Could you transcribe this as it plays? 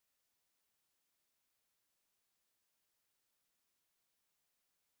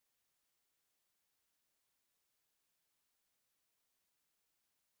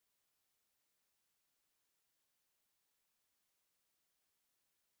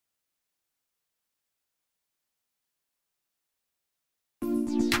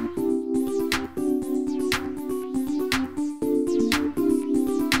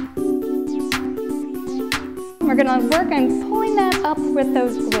We're gonna work on pulling that up with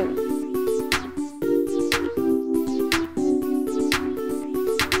those glutes.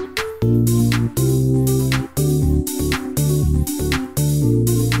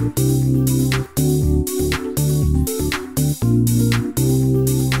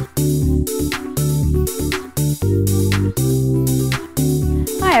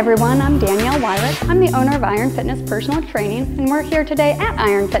 Hi everyone, I'm Danielle Wyrick. I'm the owner of Iron Fitness Personal Training, and we're here today at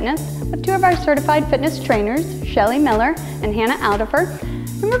Iron Fitness with two of our certified fitness trainers, Shelly Miller and Hannah Aldifer.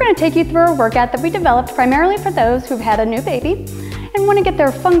 And we're going to take you through a workout that we developed primarily for those who've had a new baby and want to get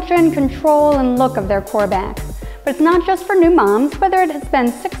their function, control, and look of their core back. But it's not just for new moms. Whether it has been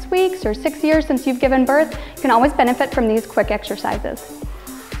 6 weeks or 6 years since you've given birth, you can always benefit from these quick exercises.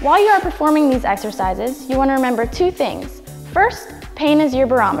 While you are performing these exercises, you want to remember two things. First, pain is your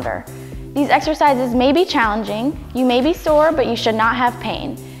barometer. These exercises may be challenging, you may be sore, but you should not have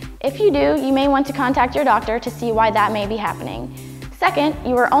pain. If you do, you may want to contact your doctor to see why that may be happening. Second,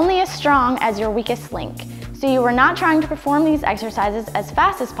 you are only as strong as your weakest link. So you are not trying to perform these exercises as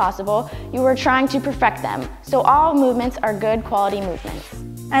fast as possible, you are trying to perfect them. So all movements are good quality movements.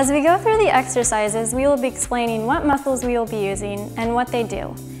 As we go through the exercises, we will be explaining what muscles we will be using and what they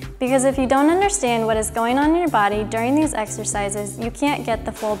do. Because if you don't understand what is going on in your body during these exercises, you can't get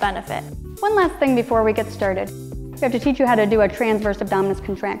the full benefit. One last thing before we get started. We have to teach you how to do a transverse abdominis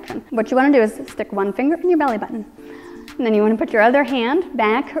contraction. What you want to do is stick one finger in your belly button. And then you want to put your other hand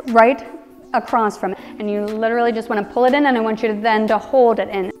back right across from it. And you literally just want to pull it in, and I want you to then hold it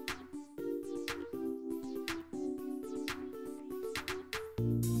in.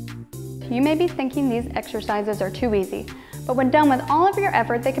 You may be thinking these exercises are too easy, but when done with all of your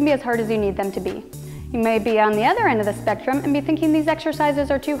effort, they can be as hard as you need them to be. You may be on the other end of the spectrum and be thinking these exercises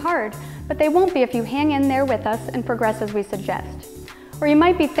are too hard, but they won't be if you hang in there with us and progress as we suggest. Or you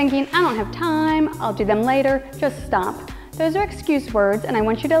might be thinking, I don't have time, I'll do them later, just stop. Those are excuse words, and I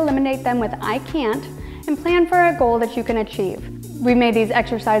want you to eliminate them with I can't and plan for a goal that you can achieve. We made these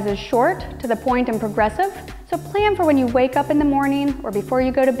exercises short, to the point, and progressive, so plan for when you wake up in the morning or before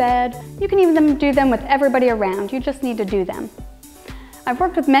you go to bed. You can even do them with everybody around, you just need to do them. I've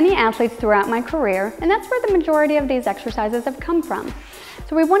worked with many athletes throughout my career, and that's where the majority of these exercises have come from.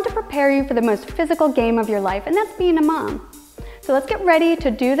 So we want to prepare you for the most physical game of your life, and that's being a mom. So let's get ready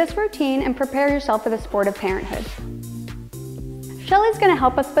to do this routine and prepare yourself for the sport of parenthood. Shelly's going to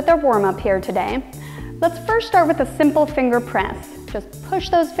help us with our warm-up here today. Let's first start with a simple finger press. Just push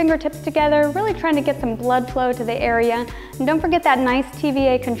those fingertips together, really trying to get some blood flow to the area. And don't forget that nice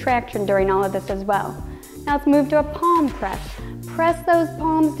TVA contraction during all of this as well. Now let's move to a palm press. Press those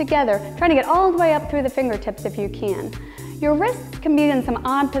palms together, trying to get all the way up through the fingertips if you can. Your wrists can be in some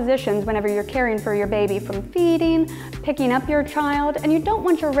odd positions whenever you're caring for your baby, from feeding, picking up your child, and you don't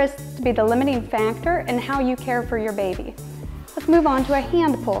want your wrists to be the limiting factor in how you care for your baby. Let's move on to a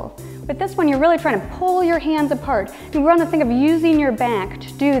hand pull. With this one, you're really trying to pull your hands apart. You want to think of using your back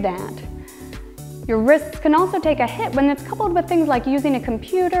to do that. Your wrists can also take a hit when it's coupled with things like using a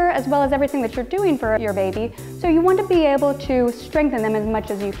computer, as well as everything that you're doing for your baby, so you want to be able to strengthen them as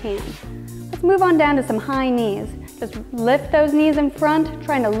much as you can. Let's move on down to some high knees. Just lift those knees in front,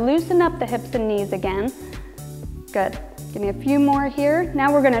 trying to loosen up the hips and knees again. Good. Give me a few more here.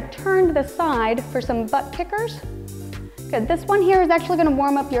 Now we're going to turn to the side for some butt kickers. Good. This one here is actually going to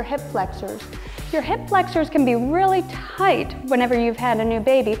warm up your hip flexors. Your hip flexors can be really tight whenever you've had a new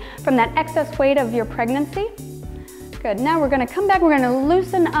baby from that excess weight of your pregnancy. Good. Now we're going to come back. We're going to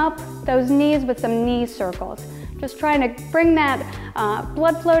loosen up those knees with some knee circles. Just trying to bring that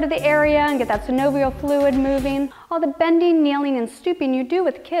blood flow to the area and get that synovial fluid moving. All the bending, kneeling, and stooping you do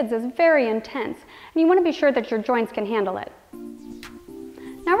with kids is very intense, and you want to be sure that your joints can handle it.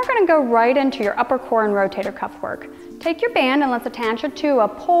 Now we're going to go right into your upper core and rotator cuff work. Take your band and let's attach it to a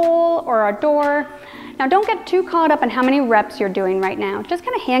pole or a door. Now don't get too caught up in how many reps you're doing right now. Just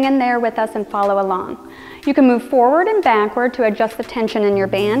kind of hang in there with us and follow along. You can move forward and backward to adjust the tension in your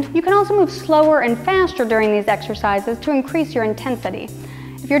band. You can also move slower and faster during these exercises to increase your intensity.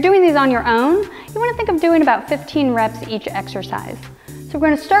 If you're doing these on your own, you want to think of doing about 15 reps each exercise. So we're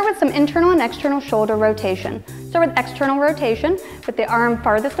going to start with some internal and external shoulder rotation. Start with external rotation with the arm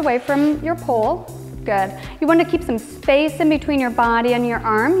farthest away from your pole. Good. You want to keep some space in between your body and your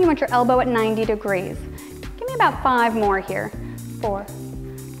arm. You want your elbow at 90 degrees. Give me about 5 more here. 4,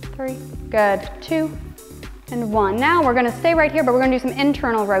 3, good, 2, and 1. Now we're going to stay right here, but we're going to do some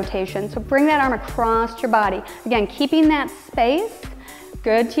internal rotation. So bring that arm across your body. Again, keeping that space.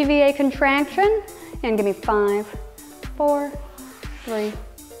 Good TVA contraction. And give me 5, 4, 3,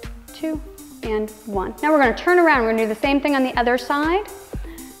 2, and 1. Now we're going to turn around. We're going to do the same thing on the other side.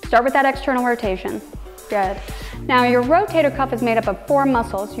 Start with that external rotation. Good. Now your rotator cuff is made up of 4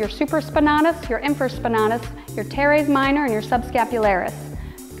 muscles, your supraspinatus, your infraspinatus, your teres minor, and your subscapularis.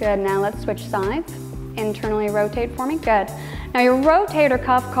 Good, now let's switch sides. Internally rotate for me, good. Now your rotator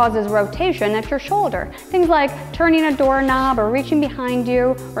cuff causes rotation at your shoulder. Things like turning a doorknob or reaching behind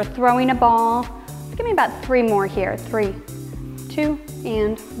you or throwing a ball. Give me about 3 more here. 3, 2,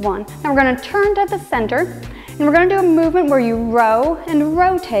 and 1. Now we're going to turn to the center and we're going to do a movement where you row and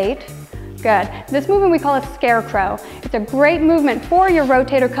rotate. Good. This movement we call a scarecrow. It's a great movement for your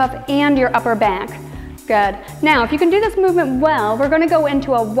rotator cuff and your upper back. Good. Now, if you can do this movement well, we're going to go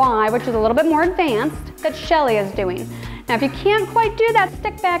into a Y, which is a little bit more advanced, that Shelly is doing. Now, if you can't quite do that,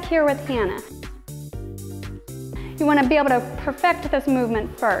 stick back here with Hannah. You want to be able to perfect this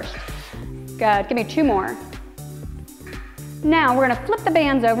movement first. Good. Give me 2 more. Now, we're going to flip the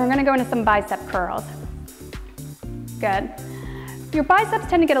bands over. We're going to go into some bicep curls. Good. Your biceps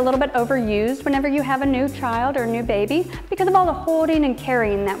tend to get a little bit overused whenever you have a new child or a new baby because of all the holding and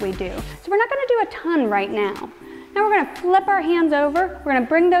carrying that we do. So we're not going to do a ton right now. Now we're going to flip our hands over, we're going to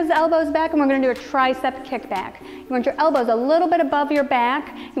bring those elbows back, and we're going to do a tricep kickback. You want your elbows a little bit above your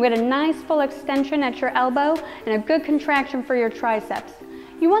back, you get a nice full extension at your elbow and a good contraction for your triceps.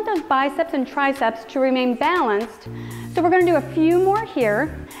 You want those biceps and triceps to remain balanced, so we're going to do a few more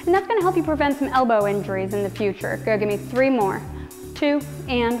here, and that's going to help you prevent some elbow injuries in the future. Good, give me 3 more. 2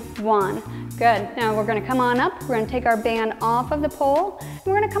 and 1. Good. Now we're going to come on up. We're going to take our band off of the pole. And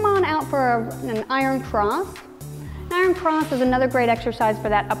we're going to come on out for an iron cross. An iron cross is another great exercise for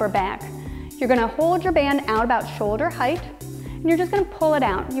that upper back. You're going to hold your band out about shoulder height, and you're just going to pull it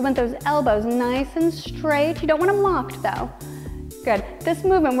out. You want those elbows nice and straight. You don't want them locked though. Good. This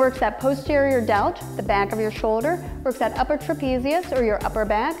movement works that posterior delt, the back of your shoulder, works that upper trapezius or your upper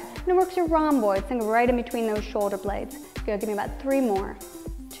back, and it works your rhomboid, think right in between those shoulder blades. Good, give me about 3 more.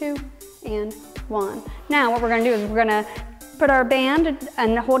 2 and 1. Now what we're going to do is we're going to put our band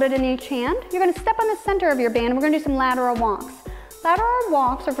and hold it in each hand. You're going to step on the center of your band and we're going to do some lateral walks. Lateral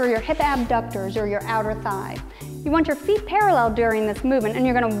walks are for your hip abductors or your outer thigh. You want your feet parallel during this movement and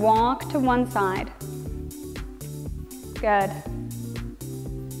you're going to walk to one side. Good.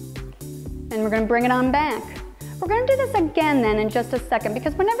 And we're going to bring it on back. We're going to do this again then in just a second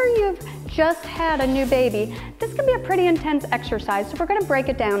because whenever you've just had a new baby, this can be a pretty intense exercise, so we're going to break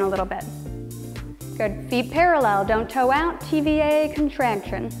it down a little bit. Good. Feet parallel, don't toe out, TVA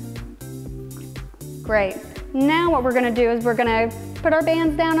contraction. Great. Now what we're going to do is we're going to put our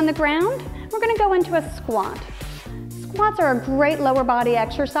bands down on the ground. We're going to go into a squat. Squats are a great lower body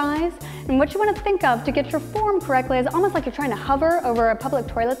exercise, and what you want to think of to get your form correctly is almost like you're trying to hover over a public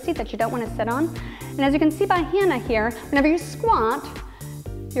toilet seat that you don't want to sit on. And as you can see by Hannah here, whenever you squat,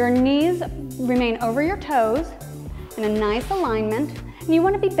 your knees remain over your toes in a nice alignment, and you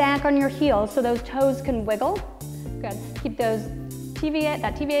want to be back on your heels so those toes can wiggle. Good. Keep those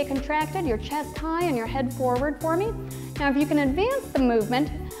that TVA contracted, your chest high and your head forward for me. Now if you can advance the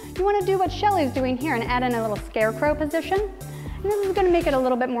movement, you want to do what Shelly's doing here and add in a little scarecrow position. And this is going to make it a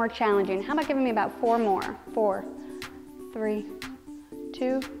little bit more challenging. How about giving me about 4 more? 4, 3,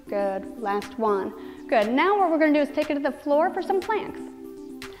 2, good. Last 1. Good. Now what we're going to do is take it to the floor for some planks.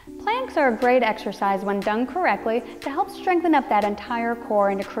 Planks are a great exercise when done correctly to help strengthen up that entire core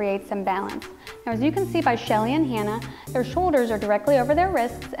and to create some balance. Now as you can see by Shelly and Hannah, their shoulders are directly over their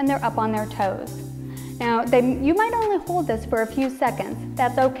wrists and they're up on their toes. Now you might only hold this for a few seconds.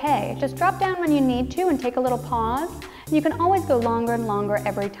 That's okay. Just drop down when you need to and take a little pause. And you can always go longer and longer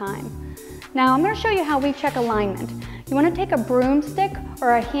every time. Now I'm going to show you how we check alignment. You want to take a broomstick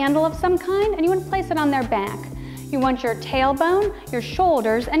or a handle of some kind and you want to place it on their back. You want your tailbone, your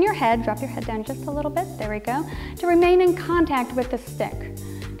shoulders, and your head, drop your head down just a little bit, there we go, to remain in contact with the stick.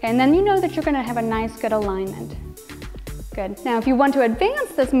 Okay, and then you know that you're going to have a nice, good alignment. Good. Now if you want to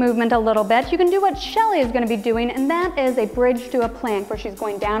advance this movement a little bit, you can do what Shelly is going to be doing, and that is a bridge to a plank where she's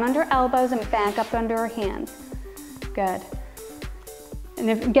going down on her elbows and back up under her hands. Good. And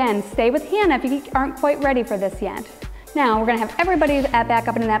again, stay with Hannah if you aren't quite ready for this yet. Now we're going to have everybody back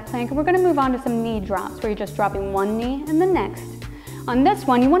up into that plank and we're going to move on to some knee drops where you're just dropping one knee and the next. On this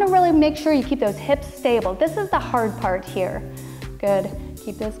one, you want to really make sure you keep those hips stable. This is the hard part here. Good.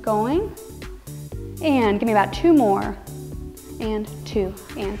 Keep this going. And give me about 2 more. And 2.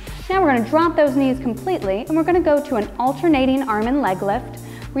 And now we're going to drop those knees completely and we're going to go to an alternating arm and leg lift.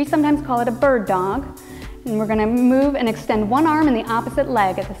 We sometimes call it a bird dog. And we're going to move and extend one arm and the opposite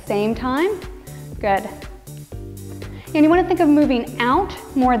leg at the same time. Good. And you want to think of moving out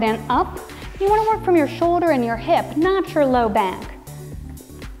more than up. You want to work from your shoulder and your hip, not your low back.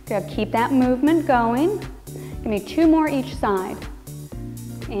 Good. Keep that movement going. Give me 2 more each side.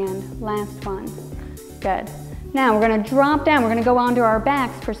 And last one. Good. Now we're going to drop down. We're going to go onto our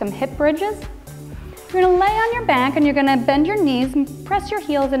backs for some hip bridges. You're going to lay on your back and you're going to bend your knees and press your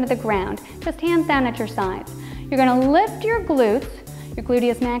heels into the ground. Just hands down at your sides. You're going to lift your glutes. Your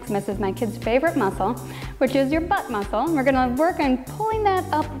gluteus maximus is my kid's favorite muscle, which is your butt muscle. We're going to work on pulling that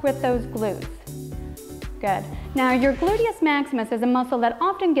up with those glutes. Good. Now your gluteus maximus is a muscle that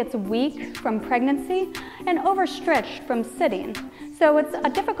often gets weak from pregnancy and overstretched from sitting. So it's a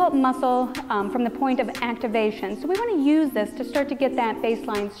difficult muscle from the point of activation. So we want to use this to start to get that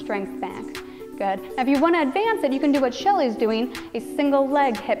baseline strength back. Good. Now if you want to advance it, you can do what Shelly's doing, a single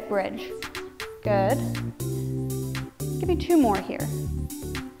leg hip bridge. Good. Give me 2 more here.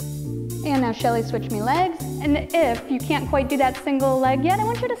 And now Shelly, switch me legs. And if you can't quite do that single leg yet, I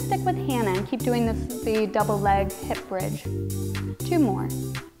want you to stick with Hannah and keep doing the double leg hip bridge. 2 more.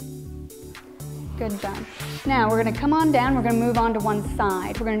 Good job. Now we're going to come on down, we're going to move on to one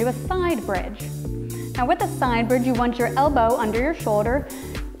side. We're going to do a side bridge. Now with the side bridge, you want your elbow under your shoulder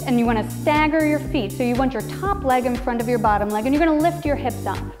and you want to stagger your feet. So you want your top leg in front of your bottom leg and you're going to lift your hips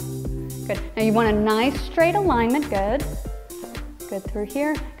up. Good. Now you want a nice straight alignment. Good. Good through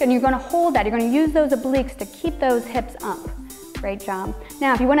here. Good. And you're going to hold that. You're going to use those obliques to keep those hips up. Great job.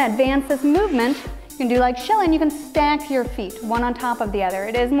 Now if you want to advance this movement, you can do like Shelly and you can stack your feet one on top of the other.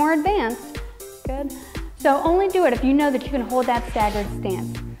 It is more advanced. Good. So only do it if you know that you can hold that staggered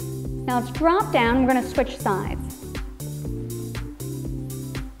stance. Now let's drop down. We're going to switch sides.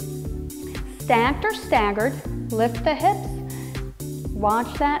 Stacked or staggered. Lift the hips.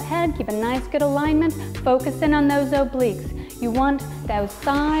 Watch that head. Keep a nice good alignment. Focus in on those obliques. You want those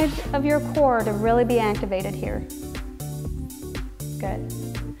sides of your core to really be activated here. Good.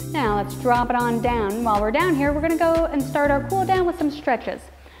 Now let's drop it on down. While we're down here, we're going to go and start our cool down with some stretches.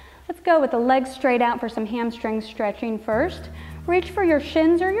 Let's go with the legs straight out for some hamstring stretching first. Reach for your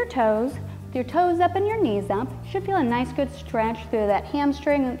shins or your toes. With your toes up and your knees up. You should feel a nice good stretch through that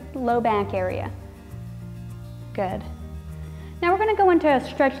hamstring and low back area. Good. Now we're going to go into a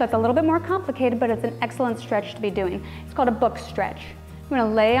stretch that's a little bit more complicated, but it's an excellent stretch to be doing. It's called a book stretch. You're going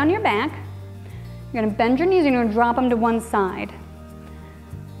to lay on your back. You're going to bend your knees and you're going to drop them to one side.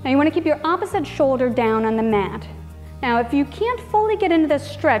 Now you want to keep your opposite shoulder down on the mat. Now, if you can't fully get into this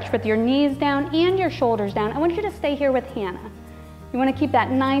stretch with your knees down and your shoulders down, I want you to stay here with Hannah. You want to keep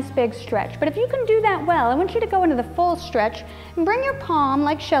that nice big stretch. But if you can do that well, I want you to go into the full stretch and bring your palm,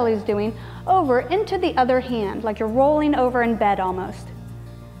 like Shelly's doing, over into the other hand, like you're rolling over in bed almost.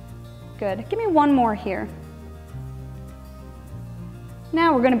 Good. Give me 1 more here.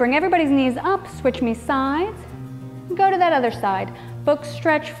 Now we're going to bring everybody's knees up, switch me sides, and go to that other side. Book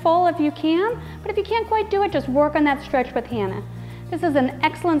stretch full if you can, but if you can't quite do it, just work on that stretch with Hannah. This is an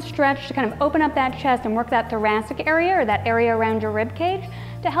excellent stretch to kind of open up that chest and work that thoracic area or that area around your rib cage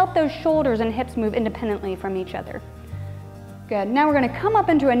to help those shoulders and hips move independently from each other. Good. Now we're going to come up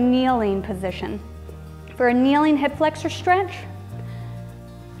into a kneeling position. For a kneeling hip flexor stretch.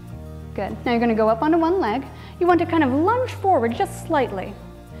 Good. Now you're going to go up onto one leg. You want to kind of lunge forward just slightly.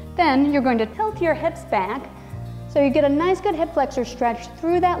 Then you're going to tilt your hips back so you get a nice good hip flexor stretch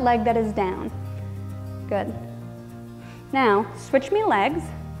through that leg that is down. Good. Now, switch me legs.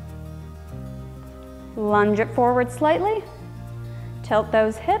 Lunge it forward slightly. Tilt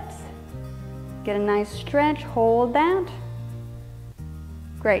those hips. Get a nice stretch, hold that.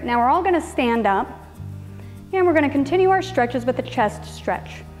 Great, now we're all gonna stand up and we're gonna continue our stretches with the chest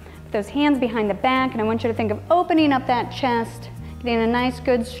stretch. Put those hands behind the back and I want you to think of opening up that chest, getting a nice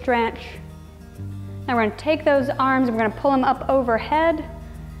good stretch. Now we're going to take those arms and we're going to pull them up overhead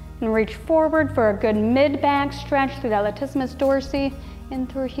and reach forward for a good mid-back stretch through that latissimus dorsi, in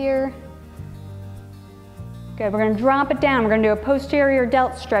through here. Good, we're going to drop it down. We're going to do a posterior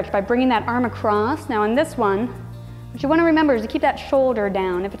delt stretch by bringing that arm across. Now in this one, what you want to remember is to keep that shoulder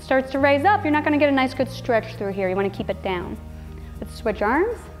down. If it starts to raise up, you're not going to get a nice good stretch through here. You want to keep it down. Let's switch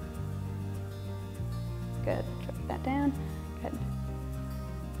arms. Good, drop that down. Good.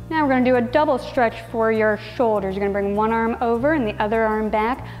 Now we're going to do a double stretch for your shoulders. You're going to bring one arm over and the other arm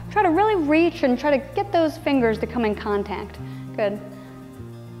back. Try to really reach and try to get those fingers to come in contact. Good.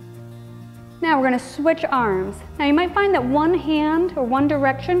 Now we're going to switch arms. Now you might find that one hand or one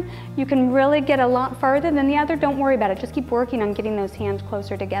direction you can really get a lot farther than the other. Don't worry about it. Just keep working on getting those hands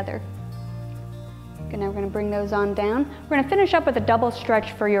closer together. Good. Now we're going to bring those on down. We're going to finish up with a double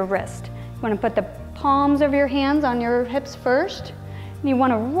stretch for your wrist. You want to put the palms of your hands on your hips first. And you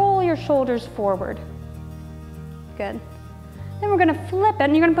want to roll your shoulders forward. Good. Then we're going to flip it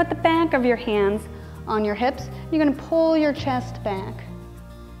and you're going to put the back of your hands on your hips. You're going to pull your chest back.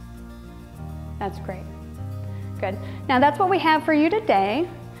 That's great. Good. Now that's what we have for you today.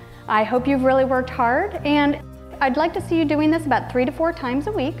 I hope you've really worked hard, and I'd like to see you doing this about 3 to 4 times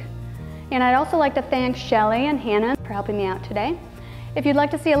a week. And I'd also like to thank Shelly and Hannah for helping me out today. If you'd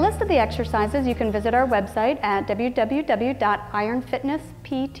like to see a list of the exercises, you can visit our website at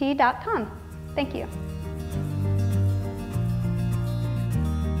www.ironfitnesspt.com. Thank you.